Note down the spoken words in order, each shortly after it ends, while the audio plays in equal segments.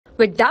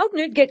With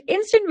Doubtnut, get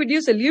instant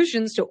video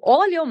solutions to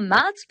all your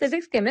maths,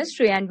 physics,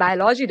 chemistry, and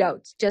biology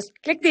doubts. Just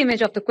click the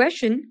image of the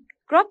question,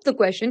 crop the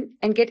question,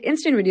 and get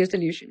instant video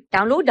solution.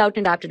 Download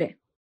Doubtnut app today.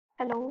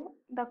 Hello,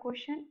 the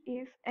question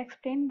is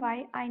explain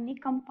why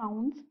ionic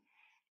compounds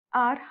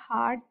are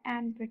hard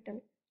and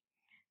brittle.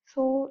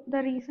 So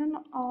the reason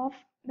of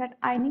that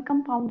ionic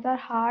compounds are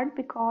hard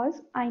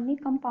because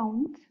ionic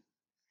compounds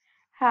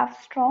have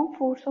strong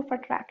force of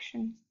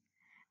attraction.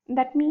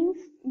 That means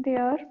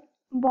their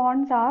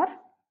bonds are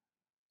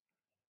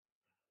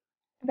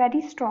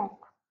very strong.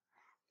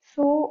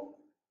 So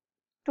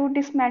to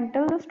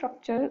dismantle the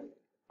structure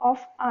of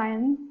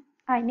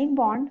ionic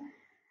bond,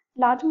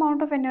 large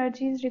amount of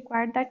energy is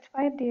required. That's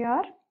why they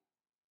are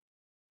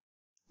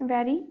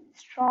very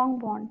strong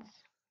bonds.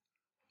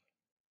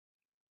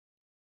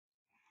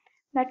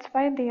 That's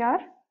why they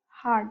are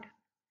hard.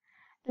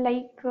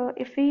 Like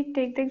if we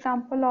take the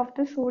example of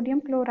the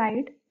sodium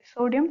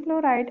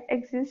chloride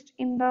exists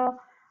in the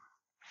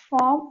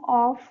form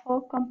of a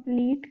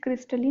complete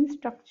crystalline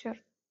structure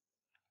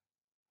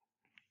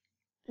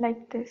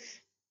like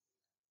this.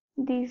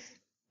 This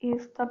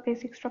is the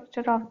basic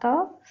structure of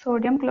the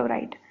sodium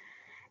chloride,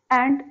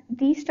 and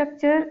these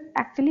structure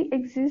actually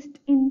exist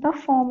in the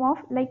form of,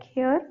 like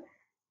here,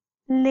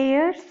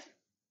 layers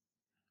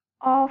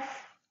of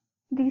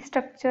these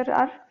structure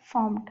are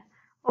formed.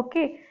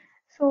 Okay,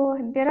 so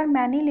there are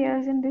many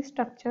layers in this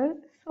structure.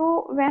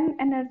 So when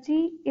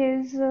energy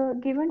is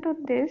given to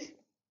this,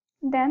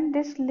 then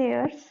these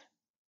layers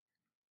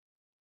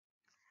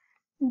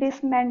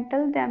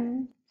dismantle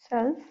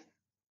themselves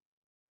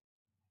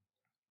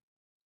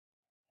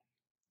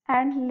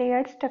and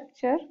layered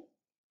structure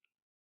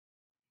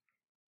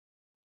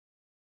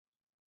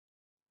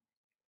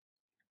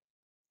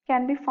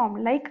can be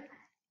formed. Like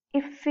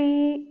if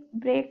we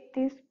break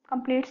this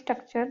complete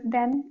structure,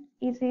 then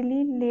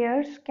easily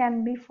layers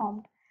can be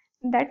formed.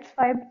 That's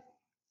why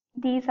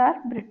these are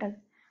brittle.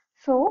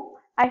 So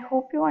I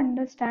hope you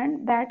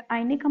understand that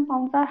ionic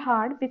compounds are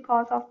hard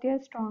because of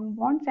their strong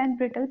bonds and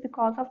brittle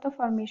because of the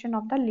formation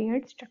of the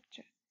layered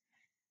structure.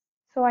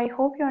 So I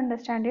hope you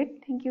understand it.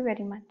 Thank you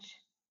very much.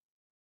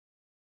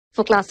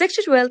 For class 6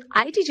 to 12,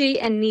 IIT JEE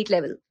and NEET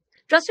level.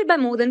 Trusted by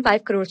more than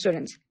 5 crore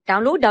students.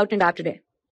 Download Doubtnut app today.